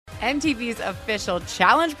MTV's official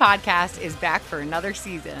Challenge podcast is back for another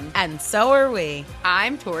season. And so are we.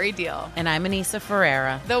 I'm Tori Deal. And I'm Anissa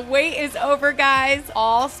Ferreira. The wait is over, guys.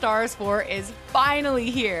 All Stars 4 is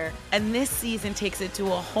finally here. And this season takes it to a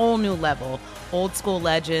whole new level. Old school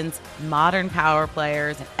legends, modern power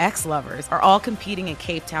players, and ex-lovers are all competing in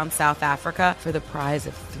Cape Town, South Africa for the prize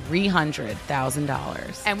of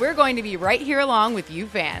 $300,000. And we're going to be right here along with you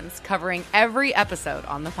fans, covering every episode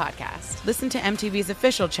on the podcast. Listen to MTV's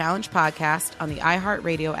official Challenge podcast on the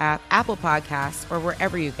iHeartRadio app, Apple Podcasts, or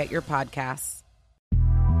wherever you get your podcasts.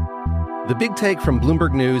 The Big Take from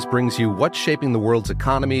Bloomberg News brings you what's shaping the world's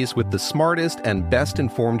economies with the smartest and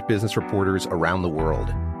best-informed business reporters around the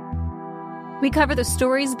world. We cover the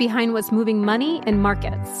stories behind what's moving money and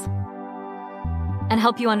markets, and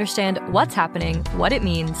help you understand what's happening, what it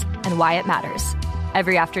means, and why it matters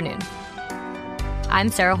every afternoon. I'm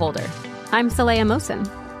Sarah Holder. I'm Saleha Mohsin.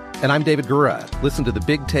 And I'm David Gura. Listen to The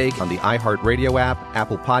Big Take on the iHeartRadio app,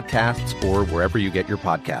 Apple Podcasts, or wherever you get your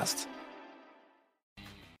podcasts.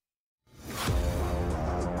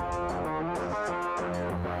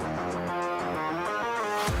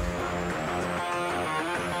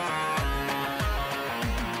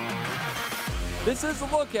 This is a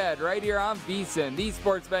look ahead right here on VSiN, the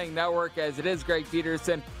Sports Betting Network, as it is Greg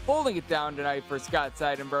Peterson holding it down tonight for Scott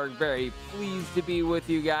Seidenberg. Very pleased to be with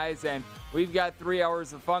you guys, and we've got 3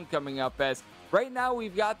 hours of fun coming up, as right now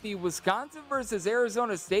we've got the Wisconsin versus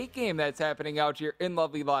Arizona State game that's happening out here in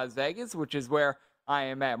lovely Las Vegas, which is where I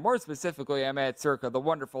am at. More specifically, I'm at Circa, the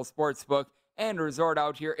wonderful sports book and resort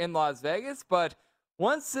out here in Las Vegas. But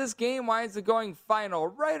once this game winds up going final,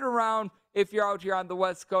 right around, if you're out here on the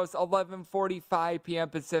West Coast, 11:45 p.m.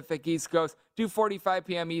 Pacific, East Coast, 2:45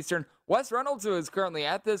 p.m. Eastern, Wes Reynolds, who is currently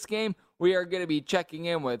at this game, we are going to be checking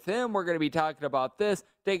in with him. We're going to be talking about this,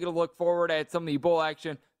 taking a look forward at some of the bowl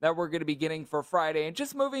action that we're going to be getting for Friday, and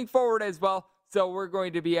just moving forward as well. So we're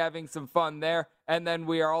going to be having some fun there. And then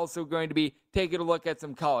we are also going to be taking a look at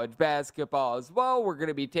some college basketball as well. We're going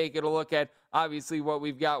to be taking a look at, obviously, what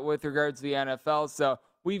we've got with regards to the NFL. So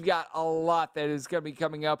we've got a lot that is going to be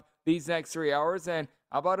coming up these next 3 hours. And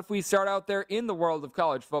how about if we start out there in the world of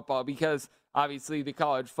college football? Because obviously the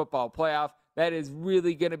college football playoff, that is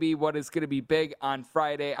really going to be what is going to be big on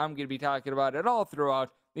Friday. I'm going to be talking about it all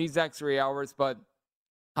throughout these next 3 hours. But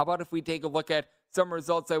how about if we take a look at some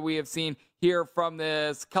results that we have seen here from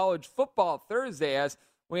this college football Thursday, as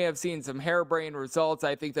we have seen some harebrained results.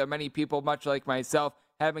 I think that many people, much like myself,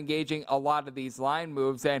 have engaging a lot of these line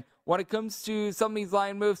moves. And when it comes to some of these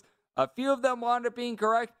line moves, a few of them wound up being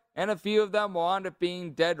correct, and a few of them wound up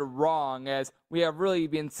being dead wrong, as we have really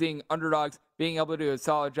been seeing underdogs being able to do a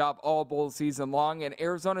solid job all bowl season long. And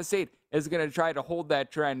Arizona State is going to try to hold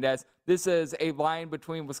that trend, as this is a line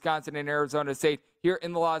between Wisconsin and Arizona State here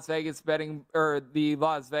in the Las Vegas the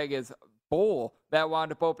Las Vegas Bowl that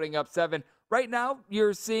wound up opening up 7. Right now,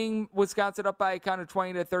 you're seeing Wisconsin up by a count of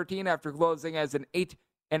 20-13 after closing as an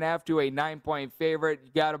 8.5 to a 9-point favorite.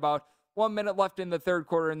 You got about 1 minute left in the third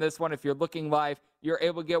quarter in this one. If you're looking live, you're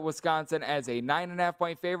able to get Wisconsin as a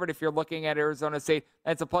 9.5-point favorite. If you're looking at Arizona State,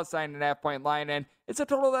 that's a plus 9.5-point line. And it's a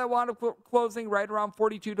total that wound up closing right around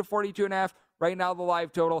 42 to 42.5. Right now, the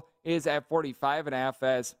live total is at 45.5,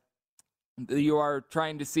 as you are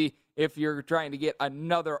trying to see if you're trying to get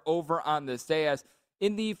another over on this day. As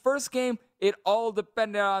in the first game, it all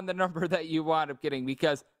depended on the number that you wound up getting,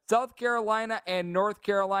 because South Carolina and North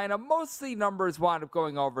Carolina, mostly numbers wound up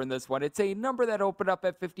going over in this one. It's a number that opened up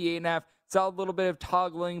at 58.5. Saw a little bit of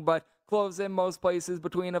toggling, but closed in most places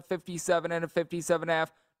between a 57 and a 57.5.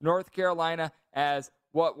 North Carolina, as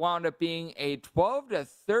what wound up being a 12 to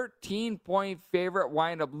 13 point favorite,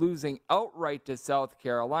 wind up losing outright to South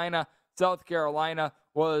Carolina. South Carolina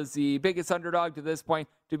was the biggest underdog to this point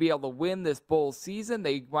to be able to win this bowl season.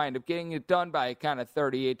 They wind up getting it done by a kind of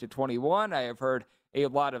 38 to 21. I have heard a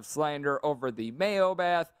lot of slander over the Mayo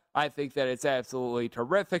Bath. I think that it's absolutely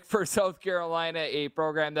terrific for South Carolina, a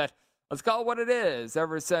program that, let's call it what it is,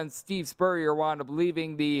 ever since Steve Spurrier wound up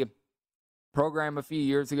leaving the program a few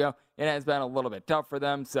years ago, it has been a little bit tough for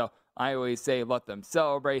them. So I always say let them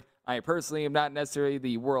celebrate. I personally am not necessarily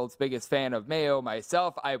the world's biggest fan of Mayo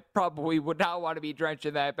myself. I probably would not want to be drenched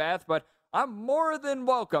in that bath, but I'm more than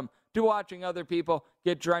welcome to watching other people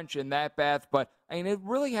get drenched in that bath. But I mean, it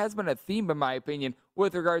really has been a theme, in my opinion,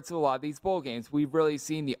 with regards to a lot of these bowl games. We've really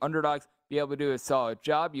seen the underdogs be able to do a solid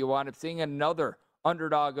job. You wind up seeing another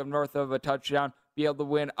underdog of north of a touchdown be able to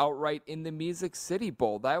win outright in the Music City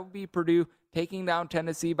Bowl. That would be Purdue taking down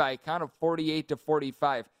Tennessee by a count of 48 to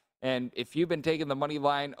 45. And if you've been taking the money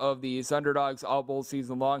line of these underdogs all bowl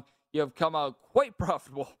season long, you have come out quite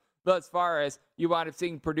profitable thus far, as you wind up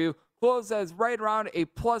seeing Purdue closed as right around a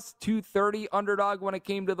plus 230 underdog when it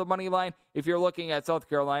came to the money line. If you're looking at South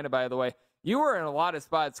Carolina, by the way, you were in a lot of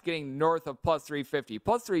spots getting north of plus 350.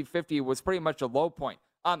 Plus 350 was pretty much a low point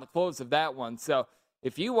on the close of that one. So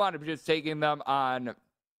if you want to just taking them on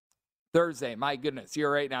Thursday, my goodness,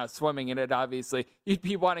 you're right now swimming in it, obviously. You'd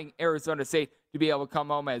be wanting Arizona State to be able to come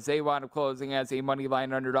home as they wound up closing as a money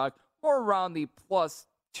line underdog, more around the plus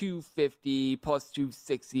 250, plus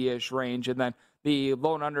 260-ish range. And then the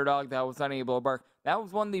lone underdog that was unable to bark, that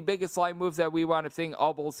was one of the biggest line moves that we wound up seeing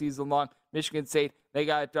all bowl season long. Michigan State, they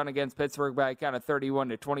got it done against Pittsburgh by kind of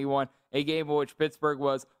 31-21, a game in which Pittsburgh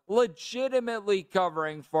was legitimately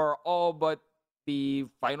covering for all but the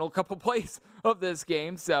final couple plays of this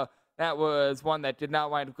game. So that was one that did not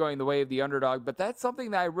wind up going the way of the underdog. But that's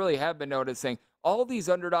something that I really have been noticing. All these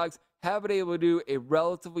underdogs have been able to do a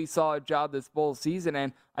relatively solid job this bowl season,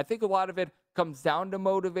 and I think a lot of it comes down to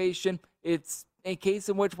motivation. It's a case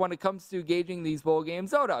in which when it comes to gauging these bowl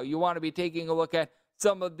games, you want to be taking a look at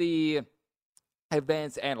some of the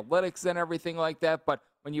advanced analytics and everything like that, but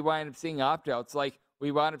when you wind up seeing opt-outs, like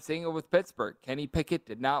we wound up seeing it with Pittsburgh, Kenny Pickett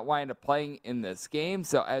did not wind up playing in this game,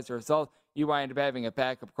 so as a result, you wind up having a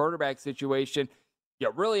backup quarterback situation. You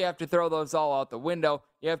really have to throw those all out the window.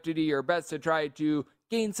 You have to do your best to try to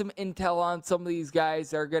gain some intel on some of these guys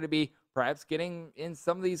that are going to be perhaps getting, in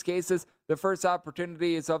some of these cases, the first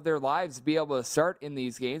opportunities of their lives to be able to start in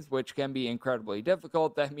these games, which can be incredibly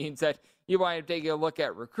difficult. That means that you want to take a look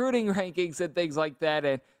at recruiting rankings and things like that,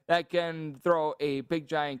 and that can throw a big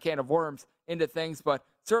giant can of worms into things. But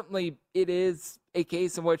certainly it is a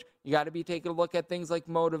case in which you got to be taking a look at things like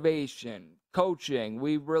motivation, coaching.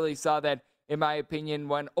 We really saw that, in my opinion,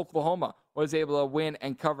 when Oklahoma was able to win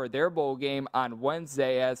and cover their bowl game on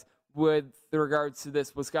Wednesday, as with regards to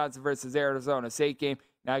this Wisconsin versus Arizona State game.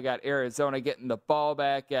 Now I got Arizona getting the ball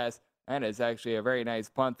back, as that is actually a very nice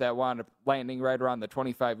punt that wound up landing right around the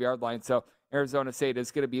 25-yard line. So Arizona State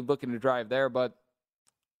is going to be looking to drive there. But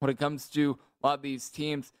when it comes to a lot of these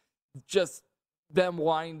teams, just them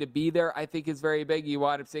wanting to be there, I think is very big. You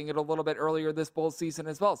wound up seeing it a little bit earlier this bowl season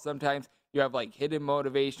as well. Sometimes you have like hidden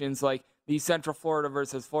motivations, like the Central Florida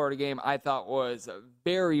versus Florida game I thought was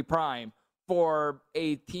very prime for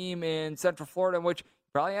a team in Central Florida, in which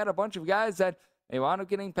probably had a bunch of guys that they wound up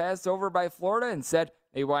getting passed over by Florida and said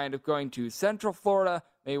they wind up going to Central Florida.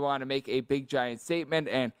 They want to make a big giant statement,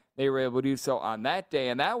 and they were able to do so on that day.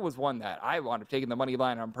 And that was one that I wound up taking the money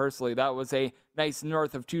line on personally. That was a nice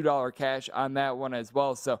north of $2 cash on that one as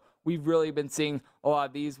well. So we've really been seeing a lot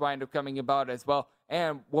of these wind up coming about as well.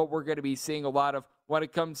 And what we're going to be seeing a lot of when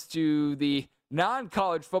it comes to the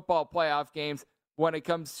non-college football playoff games, when it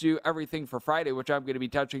comes to everything for Friday, which I'm going to be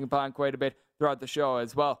touching upon quite a bit throughout the show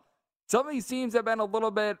as well. Some of these teams have been a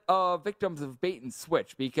little bit victims of bait and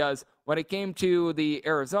switch, because when it came to the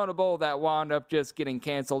Arizona Bowl, that wound up just getting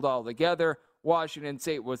canceled altogether. Washington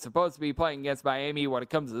State was supposed to be playing against Miami when it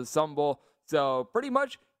comes to the Sun Bowl. So pretty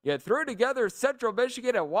much you threw together Central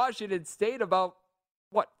Michigan and Washington State about,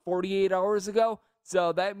 48 hours ago?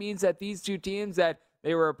 So that means that these two teams that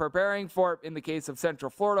they were preparing for, in the case of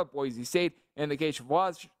Central Florida, Boise State, in the case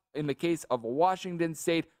of Washington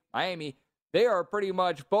State, Miami, they are pretty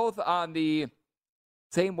much both on the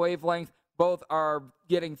same wavelength. Both are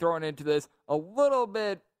getting thrown into this a little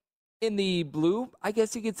bit in the blue, I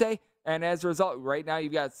guess you could say. And as a result, right now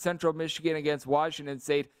you've got Central Michigan against Washington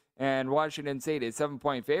State, and Washington State is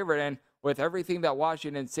 7-point favorite. And with everything that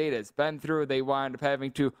Washington State has been through, they wound up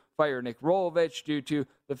having to fire Nick Rolovich due to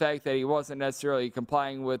the fact that he wasn't necessarily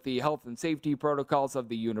complying with the health and safety protocols of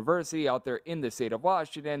the university out there in the state of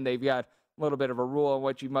Washington. They've got a little bit of a rule in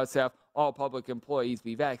which you must have all public employees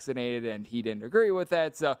be vaccinated, and he didn't agree with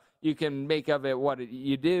that. So you can make of it what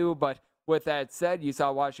you do. But with that said, you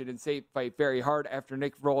saw Washington State fight very hard after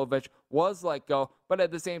Nick Rolovich was let go. But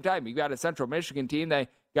at the same time, you've got a Central Michigan team that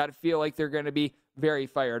got to feel like they're going to be very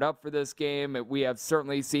fired up for this game. We have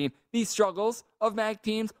certainly seen the struggles of MAC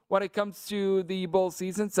teams when it comes to the bowl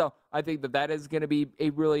season. So I think that is going to be a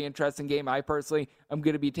really interesting game. I personally am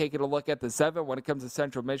going to be taking a look at the 7 when it comes to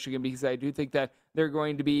Central Michigan, because I do think that they're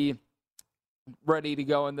going to be ready to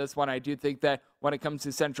go in this one. I do think that when it comes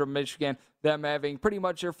to Central Michigan, them having pretty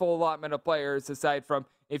much their full allotment of players, aside from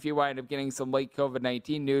if you wind up getting some late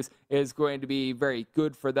COVID-19 news, is going to be very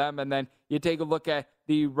good for them. And then you take a look at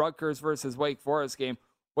the Rutgers versus Wake Forest game.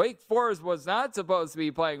 Wake Forest was not supposed to be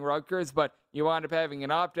playing Rutgers, but you wound up having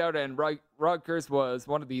an opt-out, and Rutgers was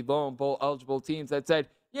one of the lone bowl eligible teams that said,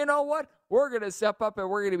 you know what, we're going to step up and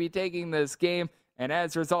we're going to be taking this game. And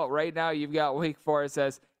as a result, right now you've got Wake Forest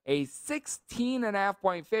as a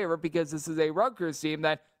 16.5-point favorite, because this is a Rutgers team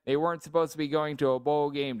that they weren't supposed to be going to a bowl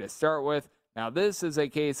game to start with. Now, this is a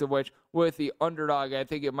case of which, with the underdog, I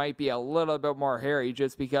think it might be a little bit more hairy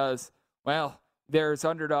just because, well, there's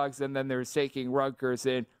underdogs and then there's taking Rutgers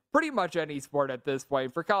in pretty much any sport at this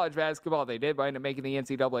point. For college basketball, they did wind up making the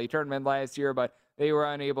NCAA tournament last year, but they were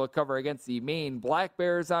unable to cover against the Maine Black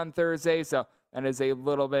Bears on Thursday, so that is a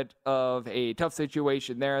little bit of a tough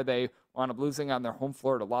situation there. They wound up losing on their home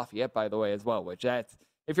floor to Lafayette, by the way, as well, which that's,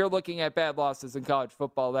 if you're looking at bad losses in college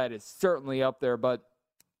football, that is certainly up there. But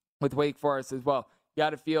with Wake Forest as well, you got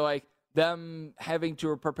to feel like them having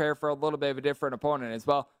to prepare for a little bit of a different opponent as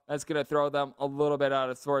well, that's going to throw them a little bit out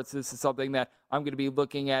of sorts. This is something that I'm going to be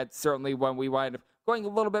looking at certainly when we wind up going a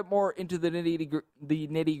little bit more into the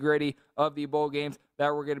nitty-gritty of the bowl games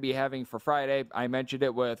that we're going to be having for Friday. I mentioned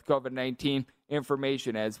it with COVID-19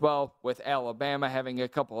 information as well, with Alabama having a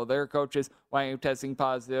couple of their coaches winding up testing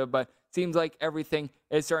positive, but seems like everything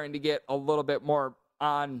is starting to get a little bit more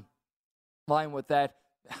on line with that.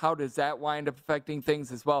 How does that wind up affecting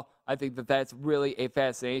things as well? I think that that's really a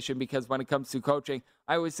fascination, because when it comes to coaching,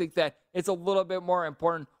 I always think that it's a little bit more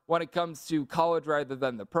important when it comes to college rather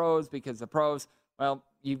than the pros, because the pros, well,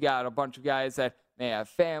 you've got a bunch of guys that may have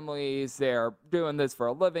families, they're doing this for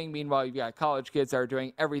a living. Meanwhile, you've got college kids that are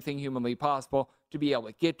doing everything humanly possible to be able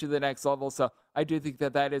to get to the next level. So I do think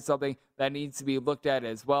that that is something that needs to be looked at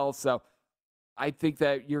as well. So I think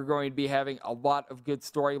that you're going to be having a lot of good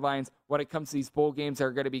storylines when it comes to these bowl games that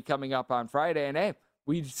are going to be coming up on Friday. And hey,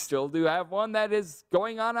 we still do have one that is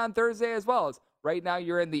going on Thursday as well. As right now,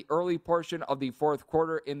 you're in the early portion of the fourth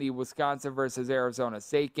quarter in the Wisconsin versus Arizona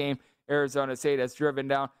State game. Arizona State has driven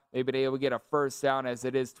down. They've been able to get a first down as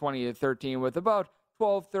it is 20-13 with about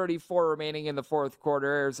 12:34 remaining in the fourth quarter.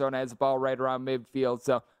 Arizona has the ball right around midfield.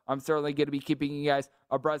 So I'm certainly going to be keeping you guys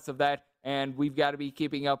abreast of that. And we've got to be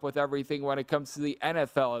keeping up with everything when it comes to the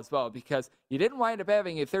NFL as well, because you didn't wind up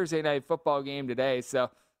having a Thursday night football game today. So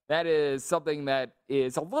that is something that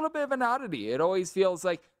is a little bit of an oddity. It always feels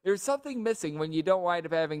like there's something missing when you don't wind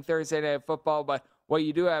up having Thursday night football. But what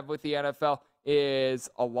you do have with the NFL is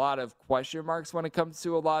a lot of question marks when it comes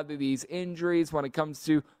to a lot of these injuries, when it comes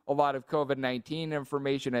to a lot of COVID-19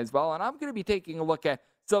 information as well. And I'm going to be taking a look at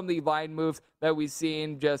some of the line moves that we've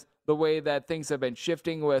seen, just the way that things have been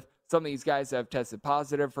shifting with some of these guys that have tested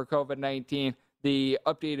positive for COVID-19, the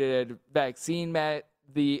updated vaccine,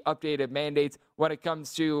 the updated mandates when it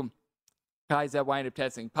comes to guys that wind up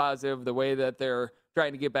testing positive, the way that they're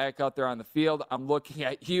trying to get back out there on the field. I'm looking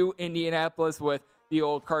at you, Indianapolis, with the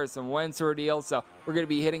old Carson Wentz ordeal. So we're going to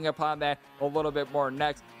be hitting upon that a little bit more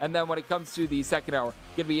next. And then when it comes to the second hour,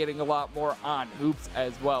 going to be hitting a lot more on hoops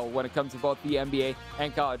as well when it comes to both the NBA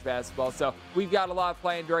and college basketball. So we've got a lot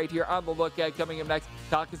planned right here on The Look At. Coming up next,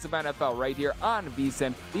 talking some NFL right here on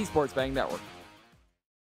VSiN, the Sports Betting Network.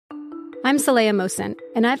 I'm Saleha Mohsin,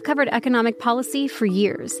 and I've covered economic policy for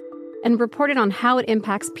years and reported on how it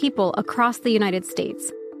impacts people across the United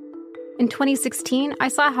States. In 2016, I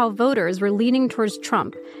saw how voters were leaning towards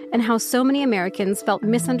Trump and how so many Americans felt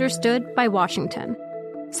misunderstood by Washington.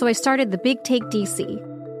 So I started The Big Take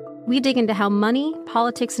DC. We dig into how money,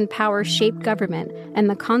 politics, and power shape government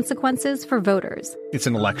and the consequences for voters. It's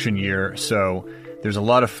an election year, so there's a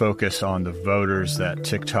lot of focus on the voters that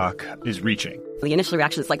TikTok is reaching. The initial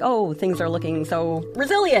reaction is like, oh, things are looking so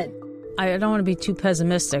resilient. I don't want to be too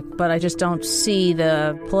pessimistic, but I just don't see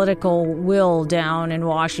the political will down in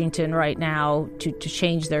Washington right now to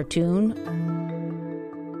change their tune.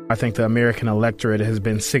 I think the American electorate has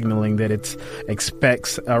been signaling that it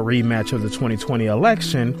expects a rematch of the 2020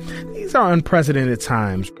 election. These are unprecedented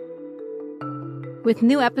times. With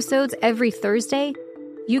new episodes every Thursday,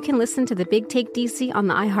 you can listen to The Big Take DC on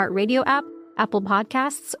the iHeartRadio app, Apple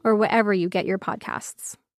Podcasts, or wherever you get your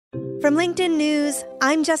podcasts. From LinkedIn News,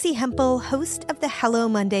 I'm Jessie Hempel, host of the Hello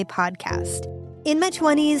Monday podcast. In my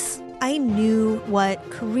 20s, I knew what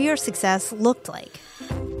career success looked like.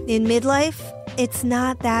 In midlife, it's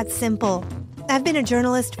not that simple. I've been a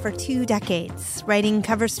journalist for 2 decades, writing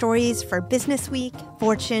cover stories for Business Week,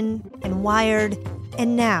 Fortune, and Wired.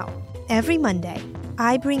 And now, every Monday,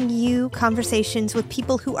 I bring you conversations with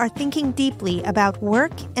people who are thinking deeply about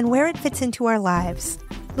work and where it fits into our lives.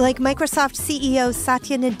 Like Microsoft CEO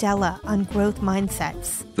Satya Nadella on growth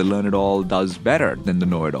mindsets. The learn-it-all does better than the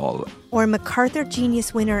know-it-all. Or MacArthur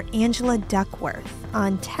Genius winner Angela Duckworth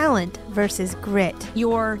on talent versus grit.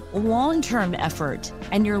 Your long-term effort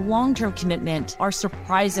and your long-term commitment are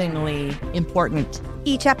surprisingly important.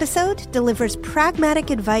 Each episode delivers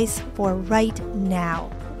pragmatic advice for right now.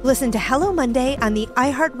 Listen to Hello Monday on the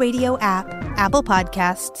iHeartRadio app, Apple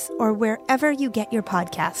Podcasts, or wherever you get your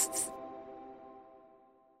podcasts.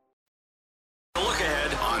 Look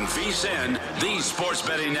ahead on VSiN, the Sports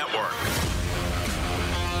Betting Network.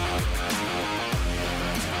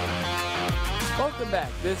 Welcome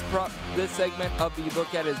back. This segment of the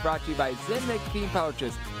Look At is brought to you by Zyn Nicotine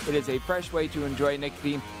Pouches. It is a fresh way to enjoy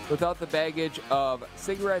nicotine without the baggage of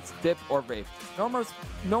cigarettes, dip, or vape.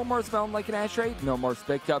 No more smelling like an ashtray, no more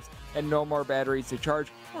spit cups, and no more batteries to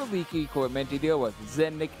charge or leaky equipment to deal with.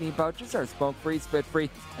 Zyn Nicotine Pouches are smoke-free,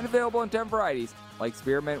 spit-free, and available in 10 varieties, like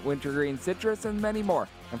spearmint, wintergreen, citrus, and many more.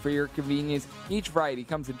 And for your convenience, each variety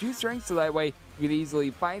comes in 2 strengths, so that way you can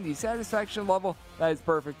easily find the satisfaction level that is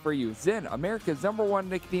perfect for you. Zyn, America's #1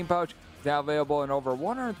 nicotine pouch, is now available in over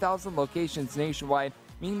 100,000 locations nationwide,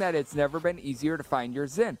 meaning that it's never been easier to find your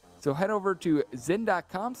Zyn. So head over to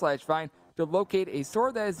zyn.com/find to locate a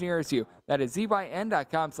store that is nearest you. That is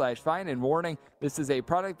zyn.com/find. And warning, this is a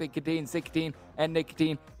product that contains nicotine, and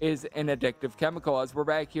nicotine is an addictive chemical. As we're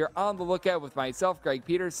back here on the Lookout with myself, Greg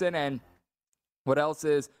Peterson, and what else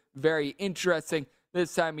is very interesting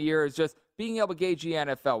this time of year is just being able to gauge the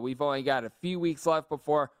NFL. We've only got a few weeks left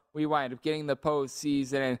before we wind up getting the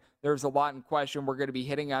postseason, and there's a lot in question. We're going to be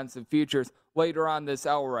hitting on some futures later on this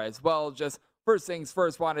hour as well. Just first things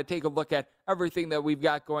first, want to take a look at everything that we've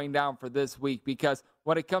got going down for this week, because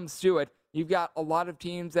when it comes to it, you've got a lot of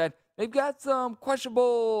teams that they've got some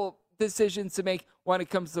questionable decisions to make when it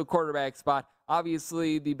comes to the quarterback spot.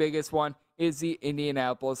 Obviously, the biggest one is the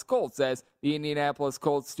Indianapolis Colts, as the Indianapolis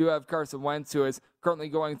Colts do have Carson Wentz, who is currently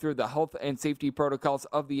going through the health and safety protocols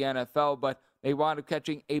of the NFL, but they wound up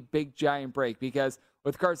catching a big giant break, because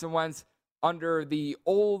with Carson Wentz under the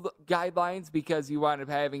old guidelines, because you wound up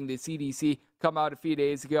having the CDC come out a few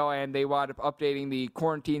days ago, and they wound up updating the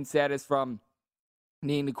quarantine status from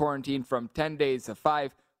needing to quarantine from 10 days to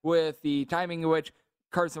 5, with the timing in which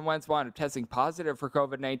Carson Wentz wound up testing positive for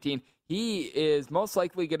COVID-19. He is most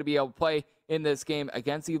likely going to be able to play in this game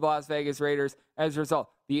against the Las Vegas Raiders. As a result,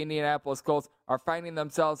 the Indianapolis Colts are finding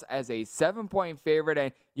themselves as a 7-point favorite,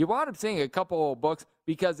 and you wound up seeing a couple of books,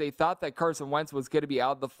 because they thought that Carson Wentz was going to be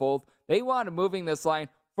out of the fold. They wound up moving this line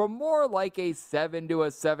from more like a 7 to a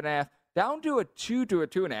 7.5 down to a 2 to a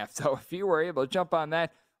 2.5. So if you were able to jump on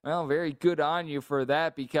that, well, very good on you for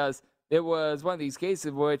that, because it was one of these cases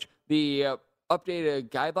in which the updated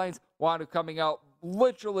guidelines wound up coming out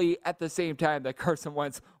literally at the same time that Carson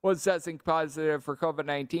Wentz was testing positive for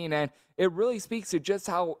COVID-19. And it really speaks to just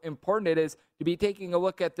how important it is to be taking a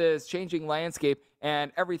look at this changing landscape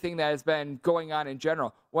and everything that has been going on in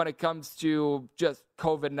general when it comes to just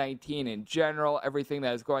COVID-19 in general, everything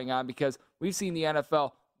that is going on, because we've seen the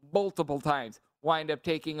NFL multiple times wind up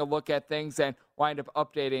taking a look at things and wind up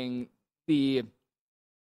updating the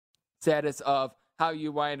status of how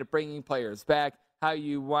you wind up bringing players back, how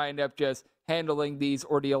you wind up just handling these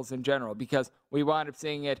ordeals in general, because we wound up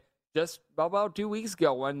seeing it just about 2 weeks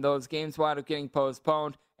ago when those games wound up getting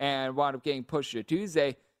postponed and wound up getting pushed to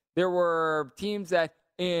Tuesday. There were teams that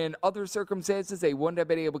in other circumstances, they wouldn't have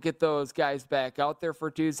been able to get those guys back out there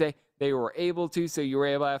for Tuesday. They were able to, so you were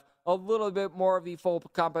able to have a little bit more of the full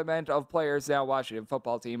complement of players. Now, Washington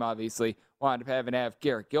football team obviously wound up having to have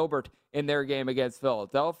Garrett Gilbert in their game against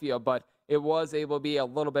Philadelphia, but it was able to be a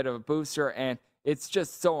little bit of a booster, and it's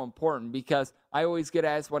just so important, because I always get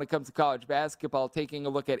asked when it comes to college basketball, taking a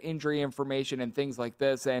look at injury information and things like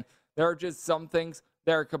this, and there are just some things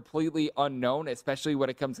that are completely unknown, especially when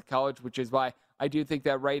it comes to college, which is why I do think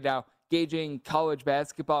that right now gauging college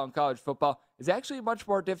basketball and college football is actually much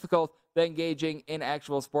more difficult than gauging in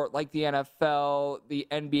actual sport like the NFL, the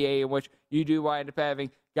NBA, in which you do wind up having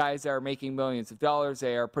guys that are making millions of dollars.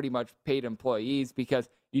 They are pretty much paid employees, because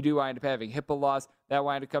you do wind up having HIPAA laws that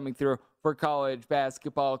wind up coming through for college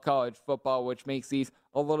basketball, college football, which makes these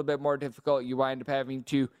a little bit more difficult. You wind up having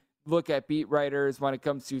to look at beat writers when it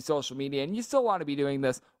comes to social media, and you still want to be doing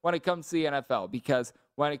this when it comes to the NFL, because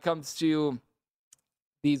when it comes to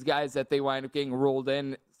these guys that they wind up getting ruled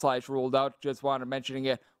in / ruled out, just wanted mentioning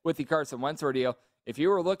it with the Carson Wentz ordeal, if you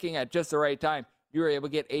were looking at just the right time, you were able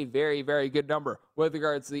to get a very, very good number with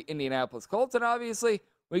regards to the Indianapolis Colts. And obviously,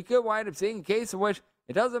 we could wind up seeing a case in which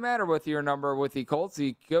it doesn't matter with your number with the Colts.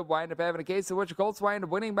 You could wind up having a case in which the Colts wind up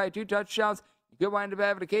winning by 2 touchdowns. You could wind up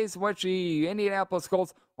having a case in which the Indianapolis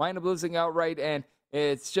Colts wind up losing outright, and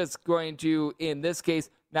it's just going to, in this case,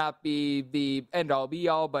 not be the end-all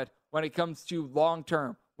be-all, but when it comes to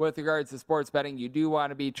long-term with regards to sports betting, you do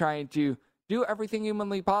want to be trying to do everything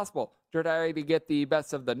humanly possible to try to get the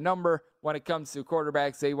best of the number. When it comes to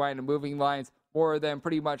quarterbacks, they wind up moving lines more than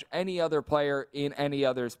pretty much any other player in any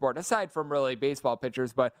other sport, aside from really baseball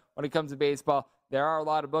pitchers. But when it comes to baseball, there are a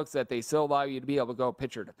lot of books that they still allow you to be able to go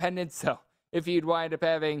pitcher dependent. So if you'd wind up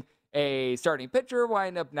having a starting pitcher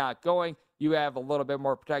wind up not going, you have a little bit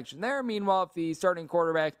more protection there. Meanwhile, if the starting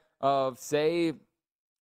quarterback of, say,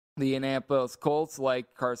 the Indianapolis Colts,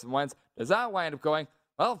 like Carson Wentz, does not wind up going,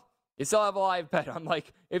 well, you still have a live bet,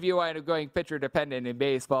 unlike if you wind up going pitcher dependent in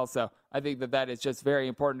baseball. So I think that is just very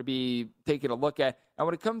important to be taking a look at. And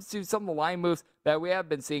when it comes to some of the line moves that we have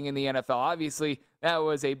been seeing in the NFL, obviously that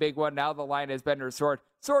was a big one. Now the line has been restored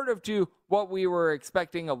sort of to what we were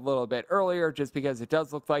expecting a little bit earlier, just because it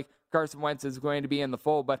does look like Carson Wentz is going to be in the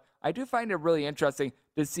fold. But I do find it really interesting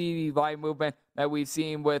to see the line movement that we've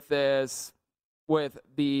seen with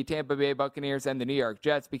the Tampa Bay Buccaneers and the New York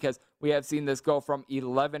Jets, because we have seen this go from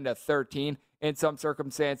 11 to 13 in some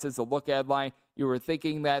circumstances. The look-ahead line, you were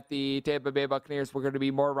thinking that the Tampa Bay Buccaneers were going to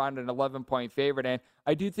be more around an 11-point favorite, and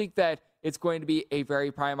I do think that it's going to be a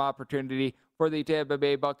very prime opportunity for the Tampa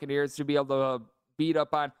Bay Buccaneers to be able to beat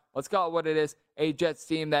up on, let's call it what it is, a Jets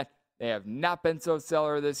team that they have not been so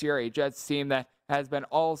stellar this year, a Jets team that has been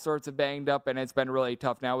all sorts of banged up, and it's been really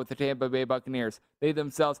tough now with the Tampa Bay Buccaneers. They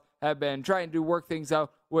themselves have been trying to work things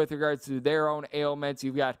out with regards to their own ailments.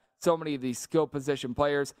 You've got so many of these skill position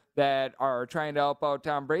players that are trying to help out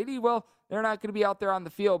Tom Brady. Well, they're not going to be out there on the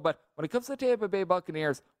field, but when it comes to the Tampa Bay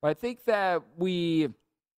Buccaneers, I think that we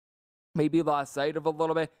maybe lost sight of a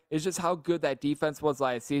little bit is just how good that defense was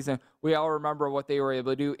last season. We all remember what they were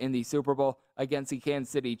able to do in the Super Bowl against the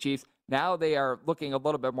Kansas City Chiefs. Now they are looking a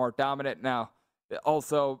little bit more dominant now.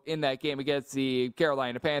 Also, in that game against the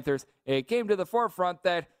Carolina Panthers, it came to the forefront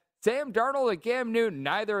that Sam Darnold and Cam Newton,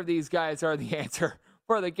 neither of these guys are the answer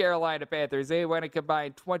for the Carolina Panthers. They went and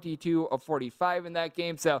combined 22 of 45 in that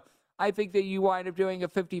game. So I think that you wind up doing a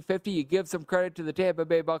 50-50. You give some credit to the Tampa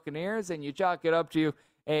Bay Buccaneers, and you chalk it up to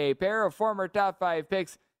a pair of former top 5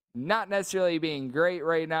 picks not necessarily being great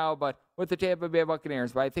right now, but with the Tampa Bay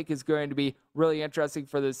Buccaneers, but I think is going to be really interesting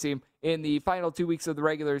for this team in the final 2 weeks of the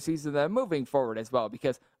regular season, then moving forward as well,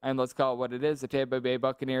 because, and let's call it what it is, the Tampa Bay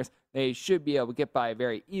Buccaneers, they should be able to get by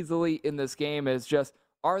very easily in this game. Is just,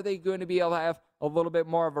 are they going to be able to have a little bit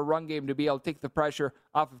more of a run game to be able to take the pressure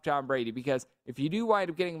off of Tom Brady? Because if you do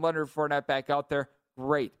wind up getting Leonard Fournette back out there,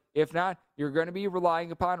 great. If not, you're going to be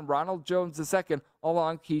relying upon Ronald Jones II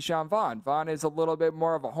along Keyshawn Vaughn. Vaughn is a little bit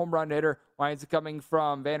more of a home run hitter, winds up coming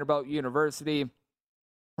from Vanderbilt University.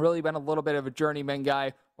 Really been a little bit of a journeyman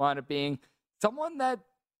guy, wound up being someone that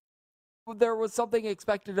there was something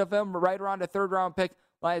expected of him, right around a third-round pick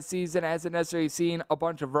last season. Hasn't necessarily seen a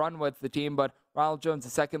bunch of run with the team, but Ronald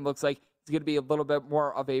Jones II looks like he's going to be a little bit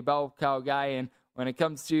more of a bell cow guy, and when it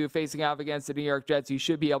comes to facing off against the New York Jets, you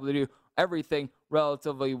should be able to do everything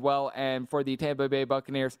relatively well. And for the Tampa Bay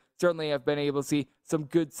Buccaneers, certainly have been able to see some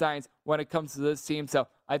good signs when it comes to this team. So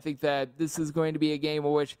I think that this is going to be a game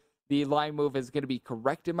in which the line move is going to be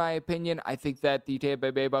correct, in my opinion. I think that the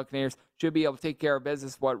Tampa Bay Buccaneers should be able to take care of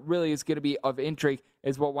business. What really is going to be of intrigue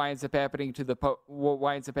is what winds up happening in the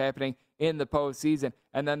postseason.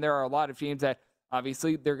 And then there are a lot of teams that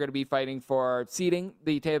obviously they're going to be fighting for seeding.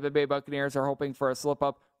 The Tampa Bay Buccaneers are hoping for a slip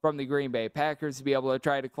up from the Green Bay Packers to be able to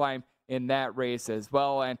try to climb in that race as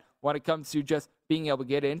well. And when it comes to just being able to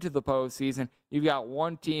get into the postseason, you've got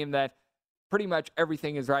one team that pretty much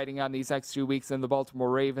everything is riding on these next 2 weeks in the Baltimore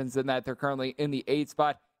Ravens, in that they're currently in the 8th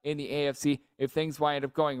spot in the AFC. If things wind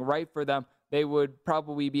up going right for them, they would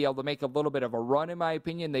probably be able to make a little bit of a run, in my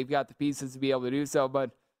opinion. They've got the pieces to be able to do so.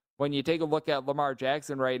 But when you take a look at Lamar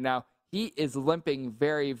Jackson right now, he is limping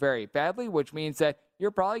very, very badly, which means that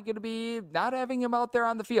you're probably going to be not having him out there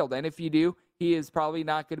on the field. And if you do, he is probably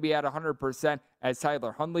not going to be at 100%, as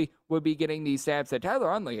Tyler Huntley would be getting these snaps. And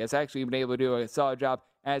Tyler Huntley has actually been able to do a solid job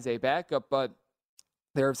as a backup, but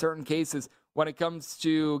there are certain cases when it comes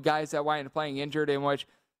to guys that wind up playing injured, in which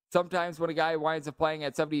sometimes when a guy winds up playing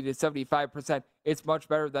at 70 to 75%, it's much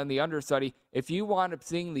better than the understudy. If you wound up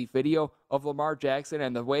seeing the video of Lamar Jackson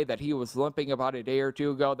and the way that he was limping about a day or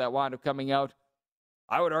two ago that wound up coming out,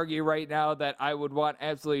 I would argue right now that I would want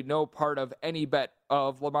absolutely no part of any bet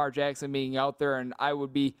of Lamar Jackson being out there, and I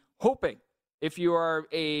would be hoping, if you are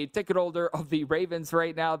a ticket holder of the Ravens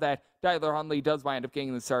right now, that Tyler Huntley does wind up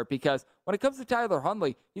getting the start, because when it comes to Tyler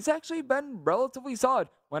Huntley, he's actually been relatively solid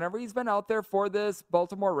whenever he's been out there for this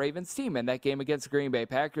Baltimore Ravens team. In that game against the Green Bay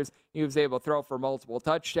Packers, he was able to throw for multiple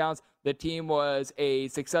touchdowns. The team was a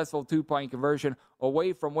successful 2-point conversion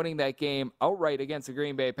away from winning that game outright against the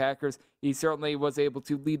Green Bay Packers. He certainly was able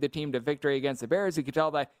to lead the team to victory against the Bears. You could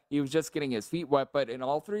tell that he was just getting his feet wet, but in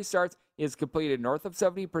all 3 starts, he has completed north of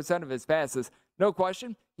 70% of his passes. No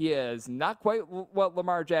question, he is not quite what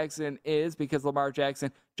Lamar Jackson is, because Lamar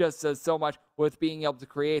Jackson just does so much with being able to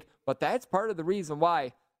create, but that's part of the reason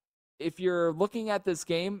why, if you're looking at this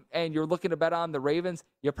game and you're looking to bet on the Ravens,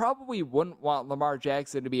 you probably wouldn't want Lamar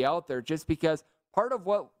Jackson to be out there, just because part of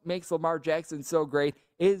what makes Lamar Jackson so great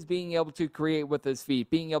is being able to create with his feet,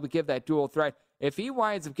 being able to give that dual threat. If he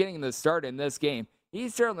winds up getting the start in this game, he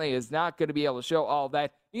certainly is not going to be able to show all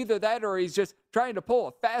that. Either that or he's just trying to pull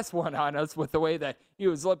a fast one on us with the way that he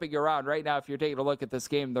was limping around. Right now, if you're taking a look at this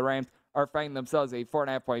game, the Rams are finding themselves a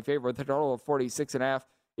 4.5-point favorite with a total of 46.5.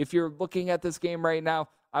 If you're looking at this game right now,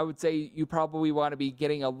 I would say you probably want to be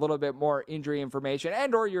getting a little bit more injury information,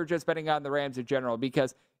 and or you're just betting on the Rams in general,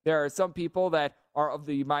 because there are some people that are of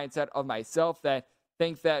the mindset of myself that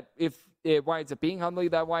think that if it winds up being Hundley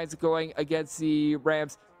that winds up going against the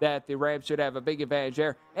Rams, that the Rams should have a big advantage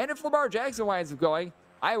there. And if Lamar Jackson winds up going,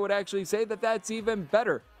 I would actually say that that's even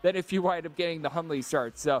better than if you wind up getting the Hundley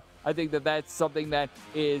start. So I think that that's something that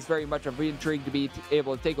is very much of intrigue to be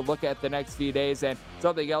able to take a look at the next few days. And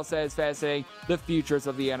something else that is fascinating, the futures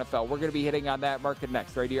of the NFL. We're going to be hitting on that market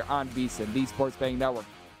next right here on VSiN, the Sports Betting Network.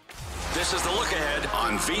 This is the look ahead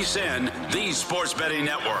on VSiN, the Sports Betting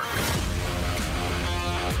Network.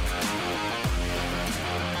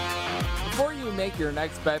 Before you make your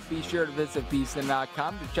next bet, be sure to visit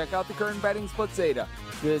VSiN.com to check out the current betting splits data.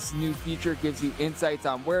 This new feature gives you insights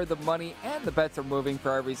on where the money and the bets are moving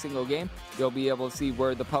for every single game. You'll be able to see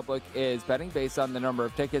where the public is betting based on the number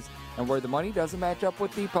of tickets and where the money doesn't match up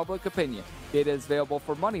with the public opinion. Data is available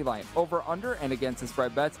for money line, over, under, and against the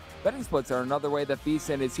spread bets. Betting splits are another way that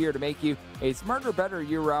VSiN is here to make you a smarter, better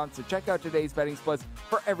year-round. So check out today's betting splits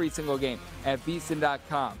for every single game at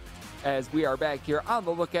VSiN.com. As we are back here on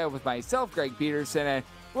the lookout with myself, Greg Peterson, and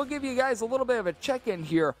we'll give you guys a little bit of a check-in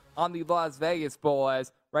here on the Las Vegas Bowl,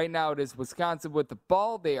 as right now it is Wisconsin with the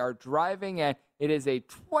ball. They are driving, and it is a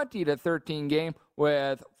 20-13 game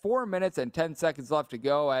with 4 minutes and 10 seconds left to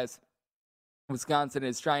go, as Wisconsin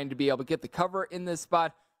is trying to be able to get the cover in this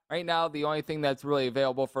spot. Right now, the only thing that's really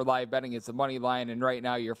available for live betting is the money line, and right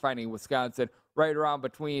now you're finding Wisconsin right around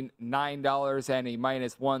between $9 and a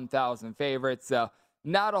minus 1,000 favorite. So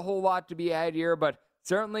not a whole lot to be had here, but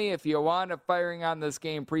certainly if you wind up firing on this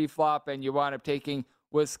game pre-flop and you wind up taking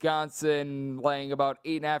Wisconsin laying about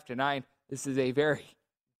 8.5 to 9, this is a very,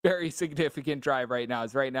 very significant drive right now.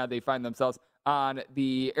 As right now they find themselves on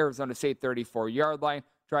the Arizona State 34-yard line,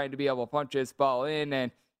 trying to be able to punch this ball in,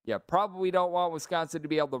 and you probably don't want Wisconsin to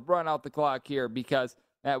be able to run out the clock here, because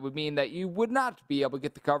that would mean that you would not be able to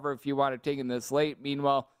get the cover if you wanted taking this late.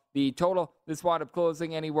 Meanwhile, the total, this wound up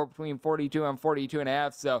closing anywhere between 42 and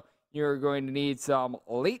 42.5, so you're going to need some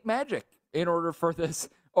late magic in order for this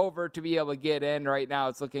over to be able to get in. Right now,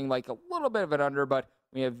 it's looking like a little bit of an under, but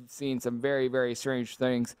we have seen some very, very strange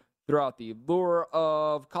things throughout the lure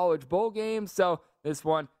of college bowl games, so this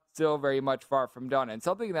one still very much far from done. And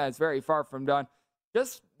something that is very far from done,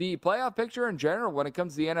 just the playoff picture in general when it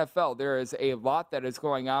comes to the NFL. There is a lot that is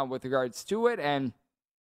going on with regards to it, and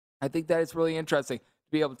I think that it's really interesting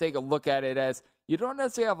be able to take a look at it, as you don't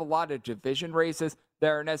necessarily have a lot of division races that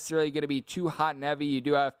are necessarily going to be too hot and heavy. You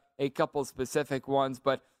do have a couple specific ones,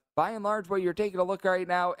 but by and large, what you're taking a look right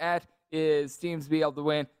now at is teams to be able to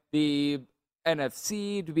win the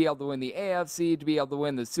NFC, to be able to win the AFC, to be able to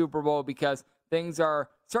win the Super Bowl, because things are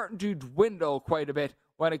starting to dwindle quite a bit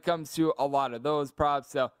when it comes to a lot of those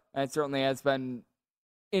props. So that certainly has been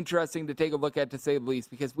interesting to take a look at, to say the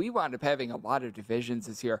least, because we wound up having a lot of divisions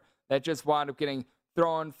this year that just wound up getting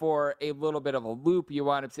thrown for a little bit of a loop. You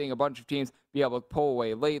wind up seeing a bunch of teams be able to pull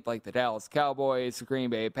away late, like the Dallas Cowboys, the Green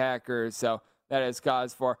Bay Packers. So that has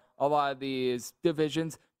caused for a lot of these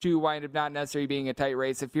divisions to wind up not necessarily being a tight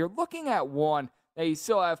race. If you're looking at one that you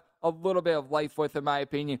still have a little bit of life with, in my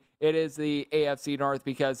opinion, it is the AFC North,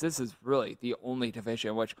 because this is really the only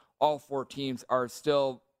division in which all four teams are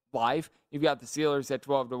still live. You've got the Steelers at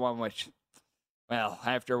 12-1, which, well,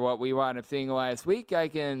 after what we wound up seeing last week, I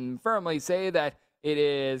can firmly say that it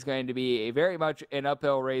is going to be a very much an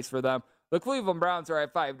uphill race for them. The Cleveland Browns are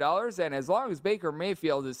at $5, and as long as Baker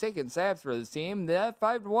Mayfield is taking snaps for this team, that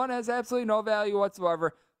 5-1 has absolutely no value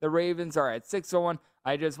whatsoever. The Ravens are at 6-1.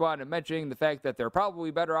 I just wanted to mention the fact that they're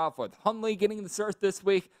probably better off with Hundley getting the start this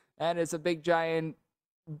week. That is a big, giant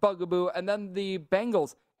bugaboo. And then the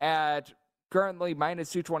Bengals at currently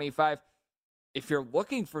minus 225. If you're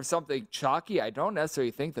looking for something chalky, I don't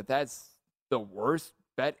necessarily think that that's the worst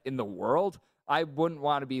bet in the world. I wouldn't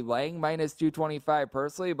want to be laying minus 225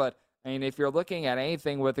 personally, but I mean, if you're looking at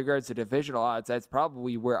anything with regards to divisional odds, that's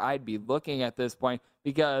probably where I'd be looking at this point,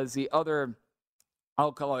 because the other,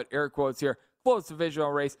 I'll call it air quotes here, close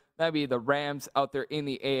divisional race, that'd be the Rams out there in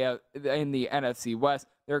the NFC West.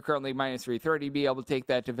 They're currently minus 330, be able to take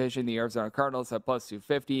that division. The Arizona Cardinals at plus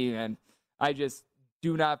 250, and I just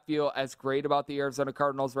do not feel as great about the Arizona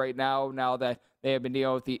Cardinals right now that they have been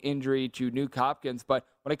dealing with the injury to Nuke Hopkins. But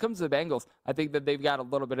when it comes to the Bengals, I think that they've got a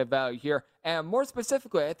little bit of value here. And more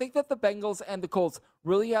specifically, I think that the Bengals and the Colts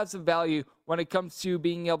really have some value when it comes to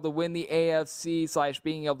being able to win the AFC /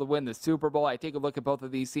 being able to win the Super Bowl. I take a look at both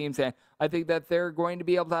of these teams, and I think that they're going to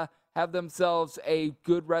be able to have themselves a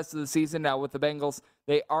good rest of the season. Now with the Bengals,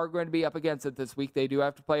 they are going to be up against it this week. They do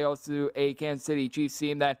have to play host to a Kansas City Chiefs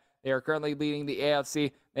team that they are currently leading the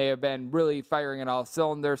AFC. They have been really firing on all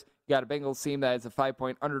cylinders. You got a Bengals team that is a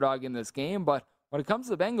 5-point underdog in this game, but when it comes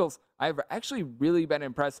to the Bengals, I've actually really been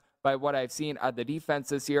impressed by what I've seen on the defense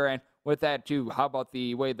this year, and with that too, how about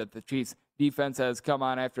the way that the Chiefs defense has come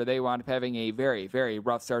on after they wound up having a very, very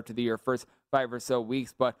rough start to the year, first 5 or so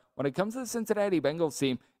weeks. But when it comes to the Cincinnati Bengals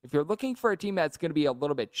team, if you're looking for a team that's going to be a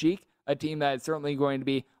little bit cheek, a team that is certainly going to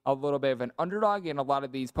be a little bit of an underdog in a lot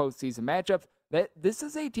of these postseason matchups, that this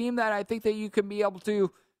is a team that I think that you can be able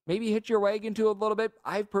to maybe hit your wagon to a little bit.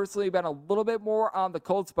 I've personally been a little bit more on the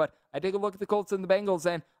Colts, but I take a look at the Colts and the Bengals,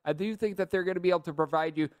 and I do think that they're going to be able to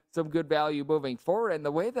provide you some good value moving forward. And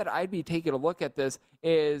the way that I'd be taking a look at this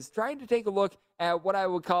is trying to take a look at what I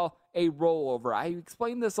would call a rollover. I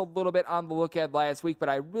explained this a little bit on the look at last week, but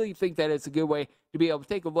I really think that it's a good way to be able to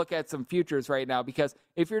take a look at some futures right now, because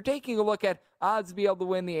if you're taking a look at odds to be able to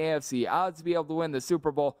win the AFC, odds to be able to win the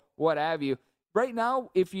Super Bowl, what have you, right now,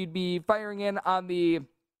 if you'd be firing in on the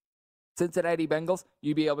Cincinnati Bengals,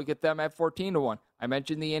 you'd be able to get them at 14-1. I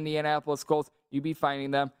mentioned the Indianapolis Colts, you'd be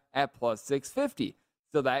finding them at plus 650.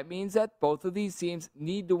 So that means that both of these teams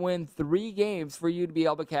need to win 3 games for you to be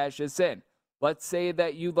able to cash this in. Let's say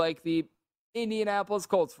that you like the Indianapolis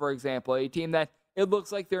Colts, for example, a team that it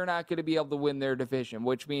looks like they're not going to be able to win their division,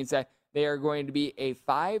 which means that they are going to be a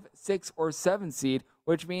 5, 6, or 7 seed,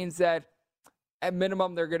 which means that at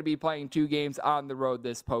minimum they're going to be playing 2 games on the road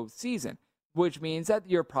this postseason, which means that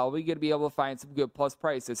you're probably going to be able to find some good plus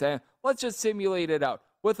prices. And let's just simulate it out.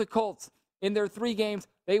 With the Colts, in their 3 games,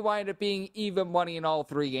 they wind up being even money in all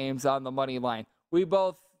 3 games on the money line.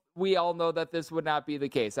 We all know that this would not be the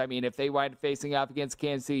case. I mean, if they wind up facing off against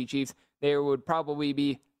Kansas City Chiefs, there would probably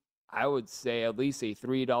be, I would say, at least a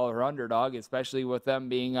 $3 underdog, especially with them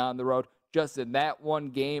being on the road just in that one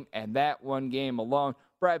game and that one game alone.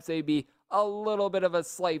 Perhaps they'd be a little bit of a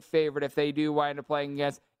slight favorite if they do wind up playing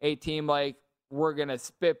against a team like, we're going to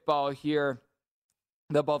spitball here,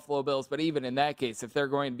 the Buffalo Bills. But even in that case, if they're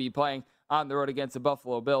going to be playing on the road against the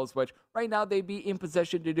Buffalo Bills, which right now they'd be in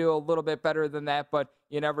position to do a little bit better than that, but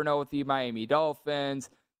you never know with the Miami Dolphins.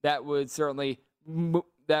 That would certainly move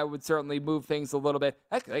things a little bit.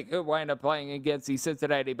 Heck, they could wind up playing against the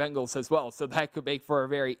Cincinnati Bengals as well, so that could make for a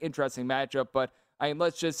very interesting matchup. But I mean,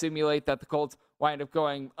 let's just simulate that the Colts wind up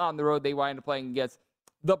going on the road. They wind up playing against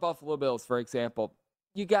the Buffalo Bills, for example.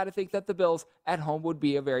 You got to think that the Bills at home would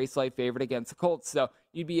be a very slight favorite against the Colts, so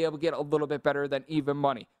you'd be able to get a little bit better than even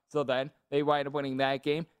money. So then they wind up winning that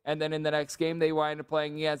game, and then in the next game they wind up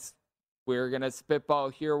playing against, we're going to spitball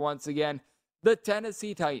here once again, the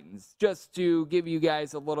Tennessee Titans. Just to give you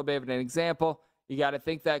guys a little bit of an example, you got to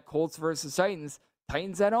think that Colts versus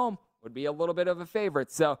Titans at home would be a little bit of a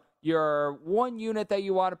favorite. So your 1 unit that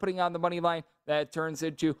you want to putting on the money line, that turns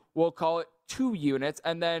into, we'll call it 2 units,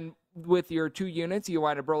 and then with your 2 units, you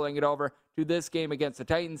wind up rolling it over to this game against the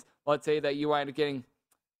Titans. Let's say that you wind up getting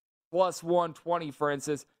plus 120, for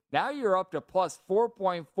instance. Now you're up to plus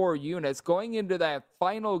 4.4 units going into that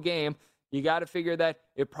final game. You got to figure that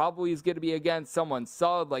it probably is going to be against someone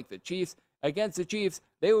solid like the Chiefs. Against the Chiefs,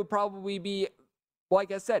 they would probably be,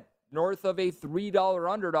 like I said, north of a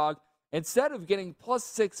 $3 underdog. Instead of getting plus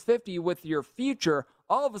 650 with your future,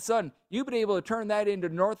 all of a sudden, you've been able to turn that into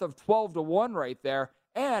north of 12-1 right there.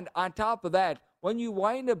 And on top of that, when you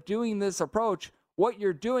wind up doing this approach, what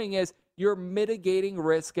you're doing is you're mitigating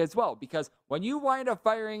risk as well. Because when you wind up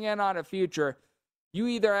firing in on a future, you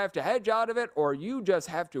either have to hedge out of it or you just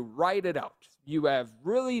have to ride it out. You have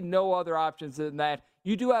really no other options than that.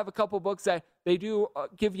 You do have a couple books that they do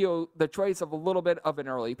give you the choice of a little bit of an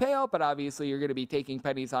early payout, but obviously you're going to be taking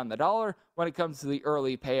pennies on the dollar when it comes to the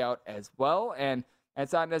early payout as well, and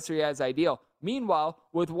it's not necessarily as ideal. Meanwhile,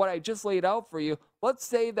 with what I just laid out for you, let's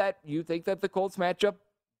say that you think that the Colts match up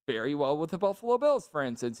very well with the Buffalo Bills, for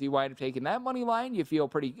instance. You wind up taking that money line, you feel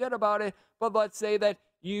pretty good about it, but let's say that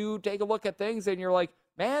you take a look at things and you're like,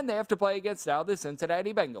 man, they have to play against now the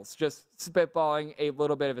Cincinnati Bengals. Just spitballing a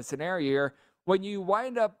little bit of a scenario here. When you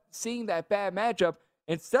wind up seeing that bad matchup,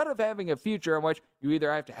 instead of having a future in which you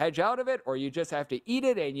either have to hedge out of it or you just have to eat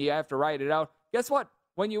it and you have to ride it out, guess what?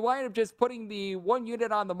 When you wind up just putting the 1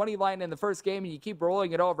 unit on the money line in the first game and you keep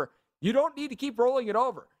rolling it over, you don't need to keep rolling it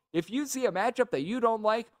over. If you see a matchup that you don't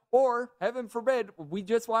like Or, heaven forbid, we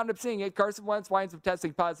just wound up seeing it. Carson Wentz winds up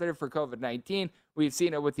testing positive for COVID-19. We've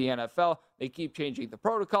seen it with the NFL. They keep changing the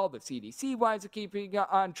protocol. The CDC winds up keeping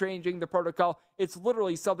on changing the protocol. It's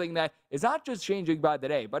literally something that is not just changing by the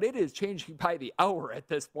day, but it is changing by the hour at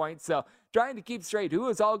this point. So trying to keep straight who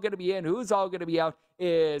is all going to be in, who is all going to be out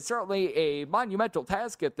is certainly a monumental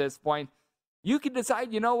task at this point. You can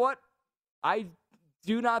decide, you know what? I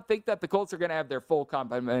do not think that the Colts are going to have their full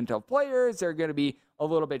complement of players. They're going to be a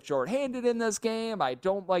little bit shorthanded in this game. I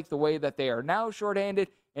don't like the way that they are now shorthanded.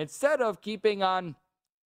 Instead of keeping on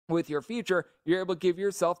with your future, you're able to give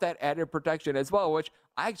yourself that added protection as well, which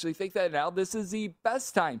I actually think that now this is the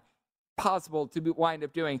best time possible to wind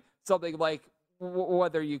up doing something like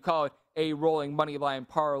whether you call it a rolling money line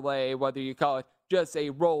parlay, whether you call it just a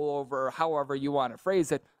rollover, however you want to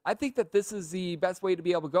phrase it. I think that this is the best way to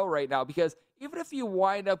be able to go right now, because even if you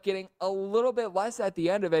wind up getting a little bit less at the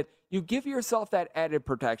end of it, you give yourself that added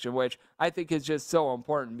protection, which I think is just so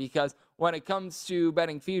important, because when it comes to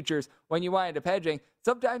betting futures, when you wind up hedging,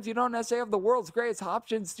 sometimes you don't necessarily have the world's greatest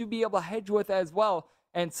options to be able to hedge with as well.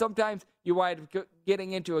 And sometimes you wind up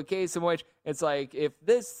getting into a case in which it's like, if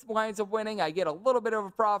this winds up winning, I get a little bit of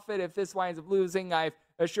a profit. If this winds up losing, I've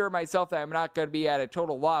assured myself that I'm not going to be at a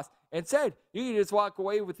total loss. Instead, you can just walk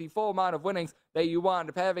away with the full amount of winnings that you wound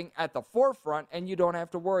up having at the forefront, and you don't have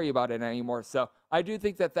to worry about it anymore. So I do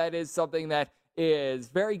think that that is something that is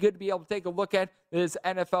very good to be able to take a look at this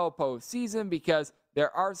NFL postseason, because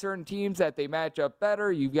there are certain teams that they match up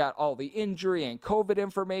better. You've got all the injury and COVID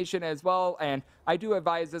information as well. And I do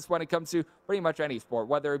advise this when it comes to pretty much any sport,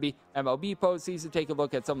 whether it be MLB postseason, take a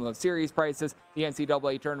look at some of the series prices, the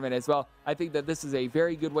NCAA tournament as well. I think that this is a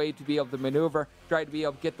very good way to be able to maneuver, try to be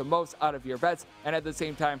able to get the most out of your bets, and at the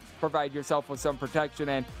same time, provide yourself with some protection.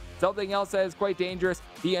 And something else that is quite dangerous,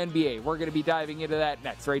 the NBA. We're going to be diving into that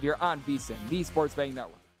next right here on VSiN, the Sports Betting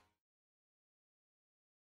Network.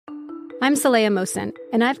 I'm Saleha Mohsin,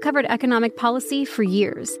 and I've covered economic policy for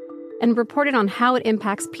years and reported on how it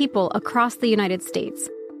impacts people across the United States.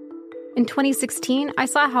 In 2016, I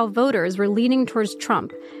saw how voters were leaning towards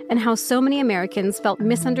Trump and how so many Americans felt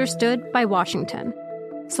misunderstood by Washington.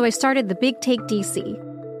 So I started The Big Take DC.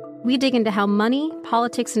 We dig into how money,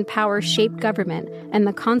 politics, and power shape government and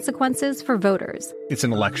the consequences for voters. It's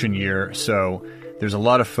an election year, so there's a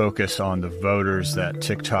lot of focus on the voters that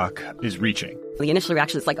TikTok is reaching. The initial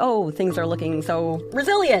reaction is like, oh, things are looking so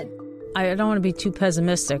resilient. I don't want to be too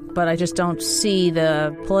pessimistic, but I just don't see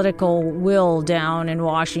the political will down in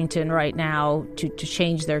Washington right now to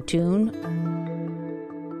change their tune.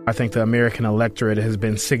 I think the American electorate has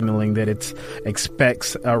been signaling that it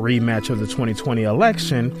expects a rematch of the 2020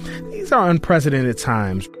 election. These are unprecedented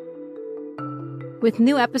times. With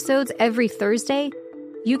new episodes every Thursday,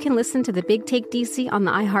 you can listen to The Big Take DC on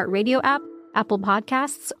the iHeartRadio app, Apple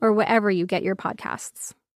Podcasts, or wherever you get your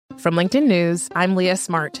podcasts. From LinkedIn News, I'm Leah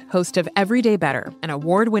Smart, host of Everyday Better, an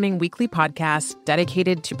award-winning weekly podcast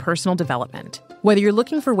dedicated to personal development. Whether you're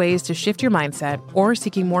looking for ways to shift your mindset or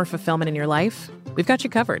seeking more fulfillment in your life, we've got you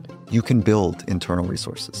covered. You can build internal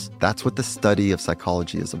resources. That's what the study of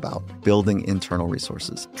psychology is about, building internal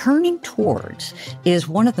resources. Turning towards is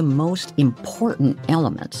one of the most important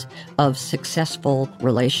elements of successful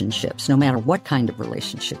relationships, no matter what kind of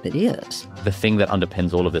relationship it is. The thing that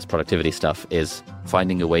underpins all of this productivity stuff is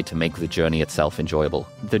finding a way to make the journey itself enjoyable.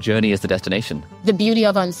 The journey is the destination. The beauty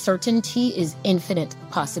of uncertainty is infinite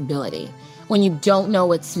possibility. When you don't know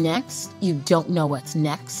what's next, you don't know what's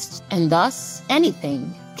next. And thus,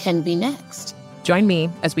 anything can be next. Join me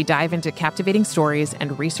as we dive into captivating stories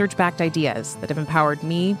and research-backed ideas that have empowered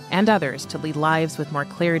me and others to lead lives with more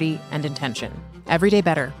clarity and intention. Everyday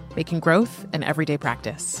Better, making growth an everyday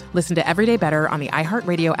practice. Listen to Everyday Better on the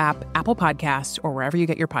iHeartRadio app, Apple Podcasts, or wherever you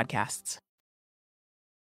get your podcasts.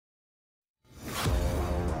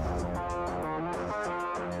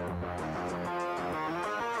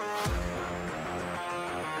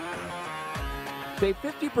 Save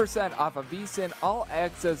 50% off a VSiN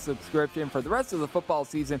all-access subscription for the rest of the football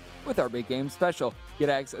season with our big game special. Get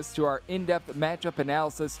access to our in-depth matchup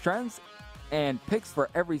analysis, trends, and picks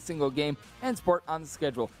for every single game and sport on the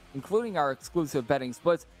schedule, including our exclusive betting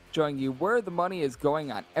splits, showing you where the money is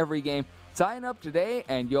going on every game. Sign up today,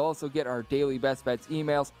 and you'll also get our daily best bets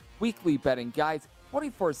emails, weekly betting guides,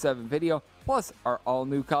 24/7 video, plus our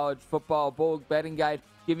all-new college football bowl betting guide,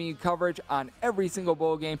 giving you coverage on every single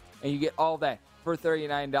bowl game, and you get all that for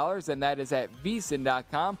 $39, and that is at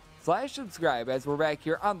vsin.com/subscribe. As we're back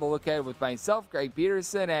here on The Look Ahead with myself, Greg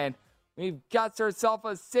Peterson, and we've got ourselves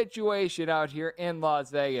a situation out here in Las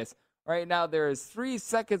Vegas. Right now, there is 3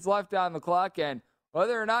 seconds left on the clock, and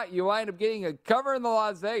whether or not you wind up getting a cover in the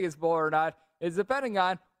Las Vegas Bowl or not, is depending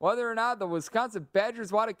on whether or not the Wisconsin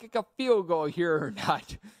Badgers want to kick a field goal here or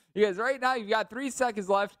not. Because right now you've got 3 seconds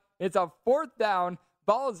left. It's a 4th down.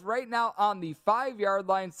 Ball is right now on the 5-yard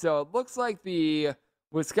line, so it looks like the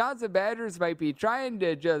Wisconsin Badgers might be trying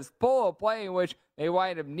to just pull a play in which they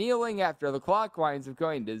wind up kneeling after the clock winds up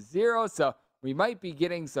going to 0. So we might be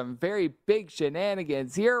getting some very big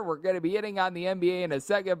shenanigans here. We're going to be hitting on the NBA in a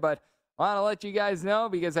second, but I want to let you guys know,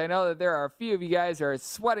 because I know that there are a few of you guys who are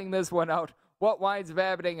sweating this one out, what winds up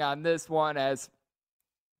happening on this one, as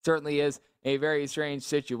certainly is a very strange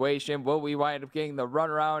situation. Will we wind up getting the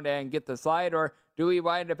runaround and get the slide, or do we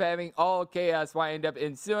wind up having all chaos wind up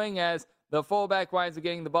ensuing as the fullback winds up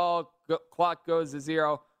getting the ball, clock goes to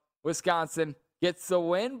 0, Wisconsin gets the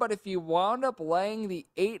win? But if you wound up laying the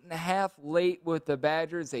 8.5 late with the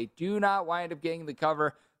Badgers, they do not wind up getting the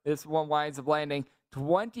cover. This one winds up landing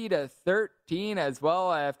 20-13 as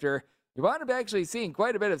well, after you wound up actually seeing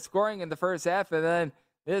quite a bit of scoring in the first half, and then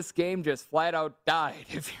this game just flat out died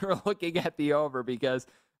if you're looking at the over, because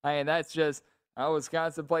that's just how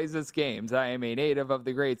Wisconsin plays its games. I am a native of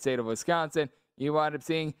the great state of Wisconsin. You wound up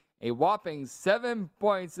seeing a whopping 7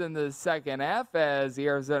 points in the second half as the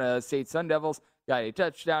Arizona State Sun Devils got a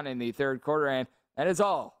touchdown in the third quarter, and that is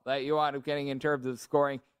all that you wound up getting in terms of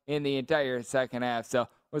scoring in the entire second half. So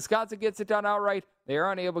Wisconsin gets it done outright. They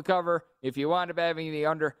are unable to cover. If you wind up having the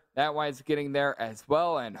under, that winds up getting there as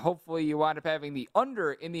well. And hopefully you wind up having the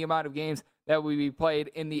under in the amount of games that will be played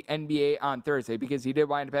in the NBA on Thursday, because you did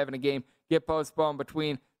wind up having a game get postponed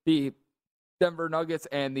between the Denver Nuggets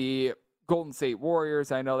and the Golden State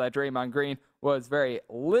Warriors. I know that Draymond Green was very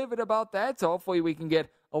livid about that. So hopefully we can get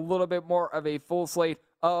a little bit more of a full slate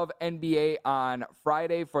of NBA on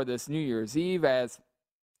Friday for this New Year's Eve, as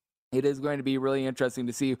it is going to be really interesting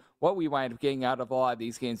to see what we wind up getting out of a lot of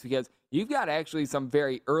these games, because you've got actually some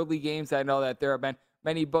very early games. I know that there have been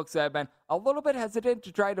many books that have been a little bit hesitant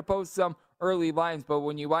to try to post some early lines, but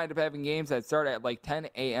when you wind up having games that start at like 10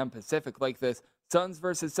 a.m. Pacific, like this Suns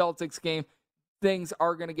versus Celtics game, things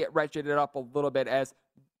are going to get ratcheted up a little bit, as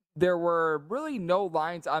there were really no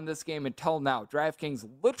lines on this game until now. DraftKings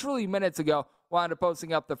literally minutes ago wound up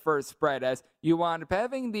posting up the first spread, as you wound up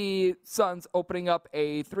having the Suns opening up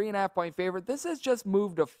a 3.5-point favorite. This has just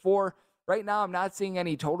moved to 4. Right now, I'm not seeing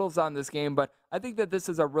any totals on this game, but I think that this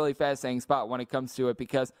is a really fascinating spot when it comes to it,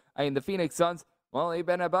 because, the Phoenix Suns, well, they've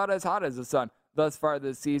been about as hot as the sun thus far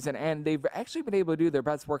this season, and they've actually been able to do their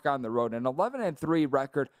best work on the road. An 11-3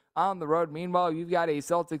 record on the road. Meanwhile, you've got a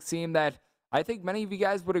Celtics team that I think many of you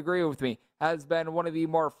guys would agree with me has been one of the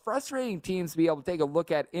more frustrating teams to be able to take a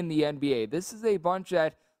look at in the NBA. This is a bunch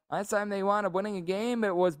that last time they wound up winning a game,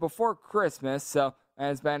 it was before Christmas, so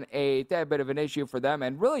has been a tad bit of an issue for them.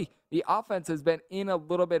 And really, the offense has been in a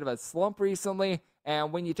little bit of a slump recently.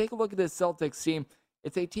 And when you take a look at this Celtics team,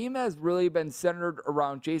 it's a team that has really been centered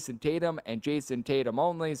around Jason Tatum and Jason Tatum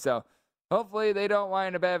only. So hopefully they don't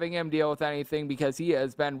wind up having him deal with anything, because he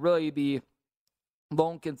has been really the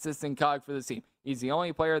lone consistent cog for the team. He's the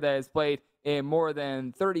only player that has played in more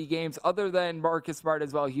than 30 games, other than Marcus Smart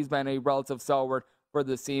as well. He's been a relative stalwart for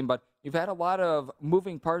the team, but you've had a lot of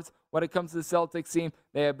moving parts when it comes to the Celtics team.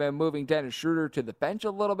 They have been moving Dennis Schroeder to the bench a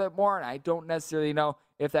little bit more, and I don't necessarily know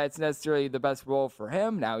if that's necessarily the best role for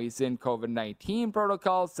him. Now he's in COVID-19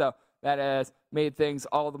 protocol, so that has made things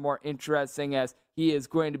all the more interesting, as he is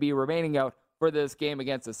going to be remaining out for this game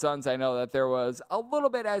against the Suns. I know that there was a little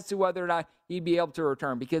bit as to whether or not he'd be able to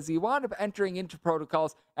return, because he wound up entering into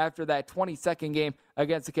protocols after that 22nd game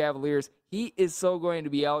against the Cavaliers. He is still going to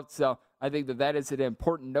be out, so I think that that is an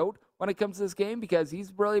important note when it comes to this game, because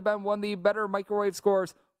he's really been one of the better microwave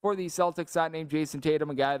scorers for the Celtics, not named Jason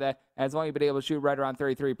Tatum, a guy that has only been able to shoot right around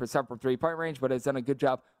 33% from three-point range, but has done a good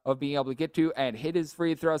job of being able to get to and hit his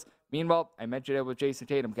free throws. Meanwhile, I mentioned it with Jason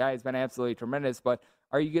Tatum. Guy has been absolutely tremendous, but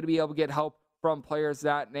are you going to be able to get help from players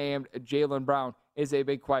not named Jaylen Brown is a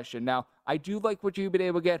big question. Now, I do like what you've been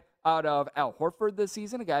able to get out of Al Horford this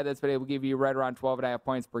season, a guy that's been able to give you right around 12.5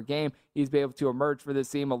 points per game. He's been able to emerge for this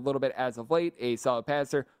team a little bit as of late, a solid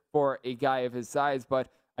passer for a guy of his size. But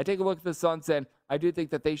I take a look at the Suns, and I do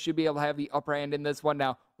think that they should be able to have the upper hand in this one.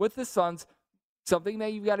 Now, with the Suns, something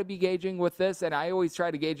that you've got to be gauging with this, and I always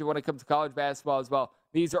try to gauge it when it comes to college basketball as well,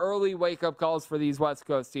 these early wake-up calls for these West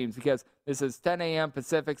Coast teams, because this is 10 a.m.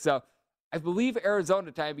 Pacific, so I believe Arizona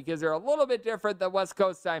time, because they're a little bit different than West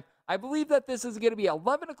Coast time. I believe that this is going to be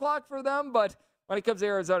 11 o'clock for them, but when it comes to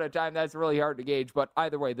Arizona time, that's really hard to gauge. But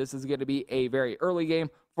either way, this is going to be a very early game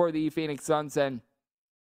for the Phoenix Suns. And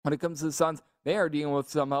when it comes to the Suns, they are dealing with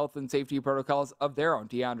some health and safety protocols of their own.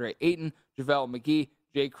 DeAndre Ayton, JaVale McGee,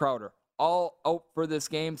 Jay Crowder, all out for this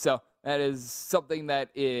game. So that is something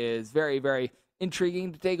that is very, very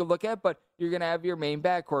intriguing to take a look at, but you're going to have your main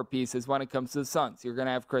backcourt pieces when it comes to the Suns. You're going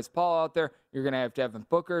to have Chris Paul out there. You're going to have Devin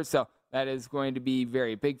Booker. So that is going to be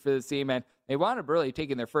very big for this team. And they wound up really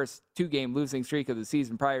taking their first 2-game losing streak of the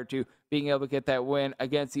season prior to being able to get that win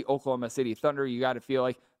against the Oklahoma City Thunder. You got to feel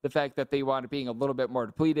like the fact that they wound up being a little bit more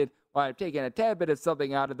depleted, wound up taking a tad bit of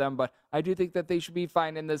something out of them. But I do think that they should be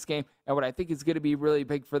fine in this game. And what I think is going to be really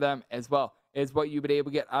big for them as well is what you've been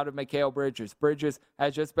able to get out of Mikal Bridges. Bridges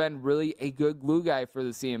has just been really a good glue guy for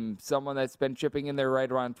the team, someone that's been chipping in there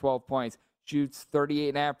right around 12 points, shoots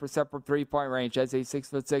 38.5% from three-point range as a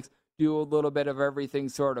 6'6", do a little bit of everything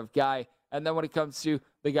sort of guy. And then when it comes to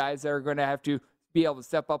the guys that are going to have to be able to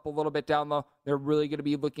step up a little bit down low, they're really going to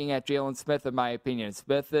be looking at Jalen Smith, in my opinion.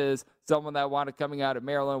 Smith is someone that wanted coming out of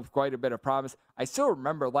Maryland with quite a bit of promise. I still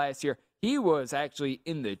remember last year, he was actually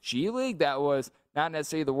in the G League. That was not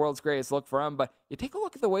necessarily the world's greatest look for him, but you take a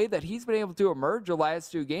look at the way that he's been able to emerge the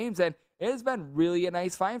last 2 games, and it has been really a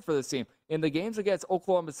nice find for this team. In the games against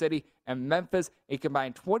Oklahoma City and Memphis, a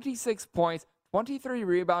combined 26 points, 23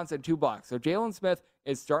 rebounds, and 2 blocks. So Jalen Smith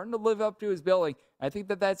is starting to live up to his billing. I think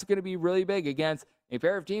that that's going to be really big against a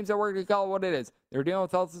pair of teams that we're going to call it what it is. They're dealing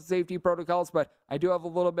with health and safety protocols, but I do have a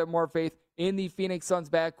little bit more faith in the Phoenix Suns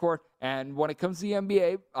backcourt. And when it comes to the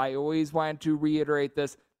NBA, I always want to reiterate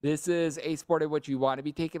this. This is a sport in which you want to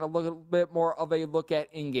be taking a little bit more of a look at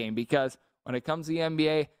in-game, because when it comes to the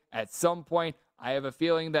NBA, at some point, I have a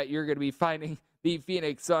feeling that you're going to be finding the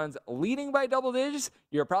Phoenix Suns leading by double digits.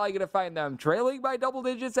 You're probably going to find them trailing by double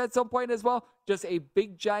digits at some point as well. Just a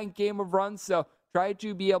big, giant game of runs. So try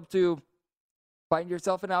to be able to find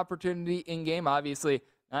yourself an opportunity in-game. Obviously,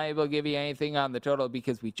 not able to give you anything on the total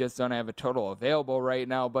because we just don't have a total available right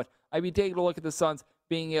now. But I'd be taking a look at the Suns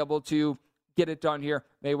being able to get it done here.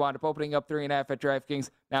 They wound up opening up 3.5 at DraftKings.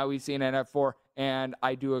 Now we've seen an F4, and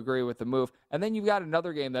I do agree with the move. And then you've got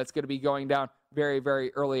another game that's going to be going down very,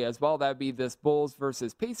 very early as well. That'd be this Bulls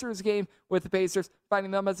versus Pacers game, with the Pacers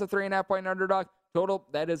finding them as a 3.5-point underdog. Total,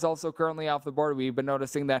 that is also currently off the board. We've been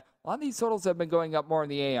noticing that a lot of these totals have been going up more in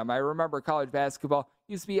the AM. I remember college basketball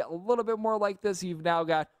used to be a little bit more like this. You've now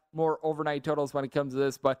got more overnight totals when it comes to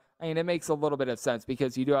this, but I mean, it makes a little bit of sense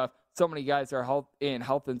because you do have so many guys that are in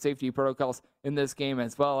health and safety protocols in this game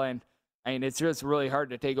as well. And I mean, it's just really hard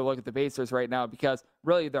to take a look at the Pacers right now because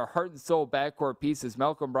really their heart and soul backcourt pieces,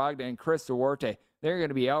 Malcolm Brogdon and Chris Duarte, they're going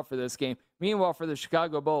to be out for this game. Meanwhile, for the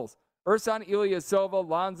Chicago Bulls, Ersan Ilyasova,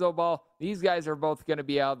 Lonzo Ball, these guys are both going to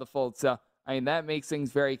be out of the fold. So, I mean, that makes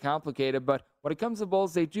things very complicated. But when it comes to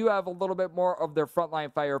Bulls, they do have a little bit more of their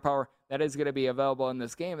frontline firepower that is going to be available in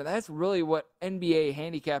this game. And that's really what NBA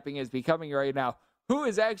handicapping is becoming right now. Who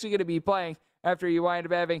is actually going to be playing after you wind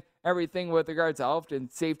up having everything with regards to health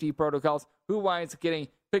and safety protocols? Who winds up getting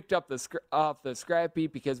picked up off the scrap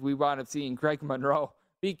heap because we wound up seeing Greg Monroe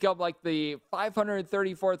become like the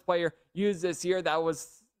 534th player used this year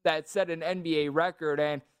that set an NBA record.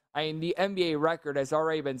 And I mean, the NBA record has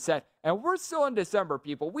already been set. And we're still in December,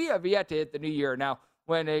 people. We have yet to hit the new year. Now,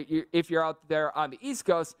 if you're out there on the East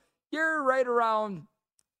Coast, you're right around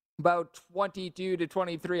about 22 to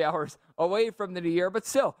 23 hours away from the new year. But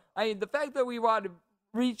still, I mean, the fact that we wound up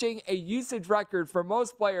reaching a usage record for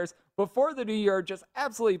most players before the new year just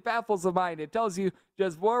absolutely baffles the mind. It tells you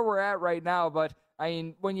just where we're at right now. But I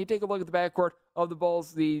mean, when you take a look at the backcourt of the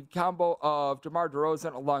Bulls, the combo of DeMar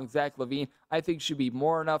DeRozan along Zach LaVine, I think should be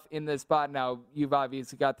more enough in this spot. Now, you've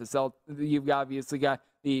obviously got the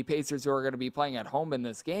Pacers who are going to be playing at home in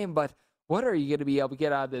this game, but what are you going to be able to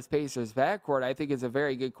get out of this Pacers backcourt? I think is a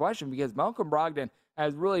very good question because Malcolm Brogdon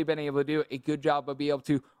has really been able to do a good job of being able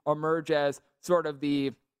to emerge as sort of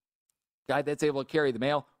the guy that's able to carry the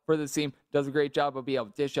mail for this team, does a great job of being able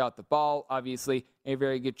to dish out the ball. Obviously, a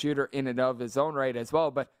very good shooter in and of his own right as well.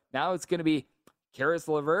 But now it's going to be Caris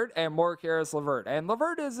LeVert and more Caris LeVert. And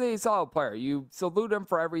LeVert is a solid player. You salute him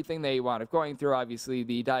for everything that he wound up going through. Obviously,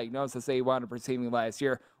 the diagnosis that he wound up receiving last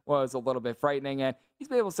year was a little bit frightening, and he's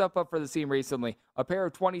been able to step up for the team recently. A pair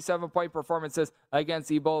of 27-point performances against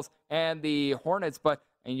the Bulls and the Hornets,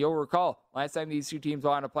 and you'll recall, last time these two teams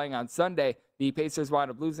wound up playing on Sunday, the Pacers wound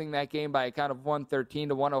up losing that game by a count of 113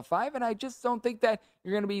 to 105, and I just don't think that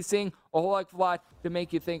you're going to be seeing a whole heck of a lot to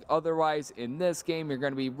make you think otherwise in this game. You're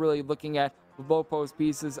going to be really looking at the low post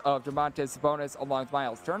pieces of Domantas Sabonis along with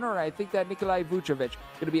Miles Turner, and I think that Nikolai Vucevic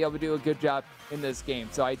going to be able to do a good job in this game.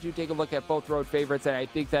 So I do take a look at both road favorites, and I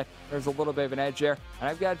think that there's a little bit of an edge there, and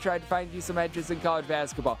I've got to try to find you some edges in college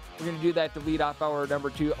basketball. We're going to do that to lead off hour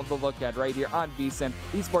number 2 of the Look Ahead right here on VSiN,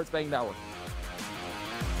 the Sports Betting Network.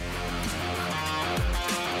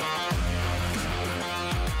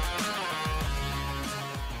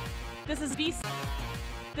 This is VSiN.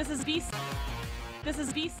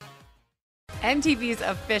 MTV's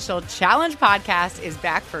official Challenge podcast is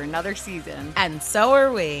back for another season. And so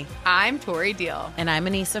are we. I'm Tori Deal. And I'm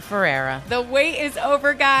Anissa Ferreira. The wait is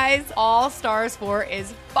over, guys. All Stars 4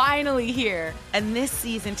 is finally here. And this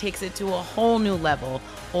season takes it to a whole new level.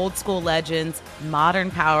 Old school legends, modern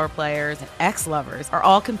power players, and ex-lovers are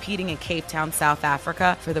all competing in Cape Town, South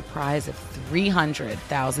Africa for the prize of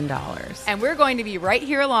 $300,000. And we're going to be right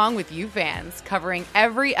here along with you fans, covering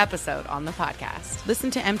every episode on the podcast. Listen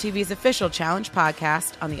to MTV's official Challenge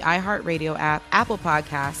podcast on the iHeartRadio app, Apple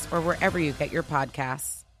Podcasts, or wherever you get your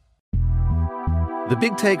podcasts. The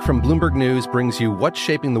Big Take from Bloomberg News brings you what's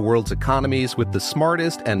shaping the world's economies with the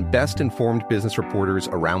smartest and best-informed business reporters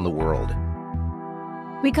around the world.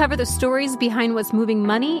 We cover the stories behind what's moving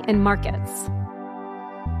money and markets,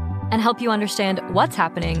 and help you understand what's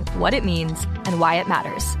happening, what it means, and why it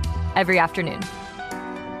matters every afternoon.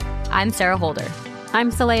 I'm Sarah Holder.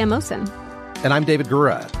 I'm Saleha Mohsin. And I'm David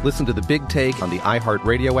Gura. Listen to The Big Take on the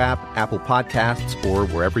iHeartRadio app, Apple Podcasts, or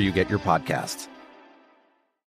wherever you get your podcasts.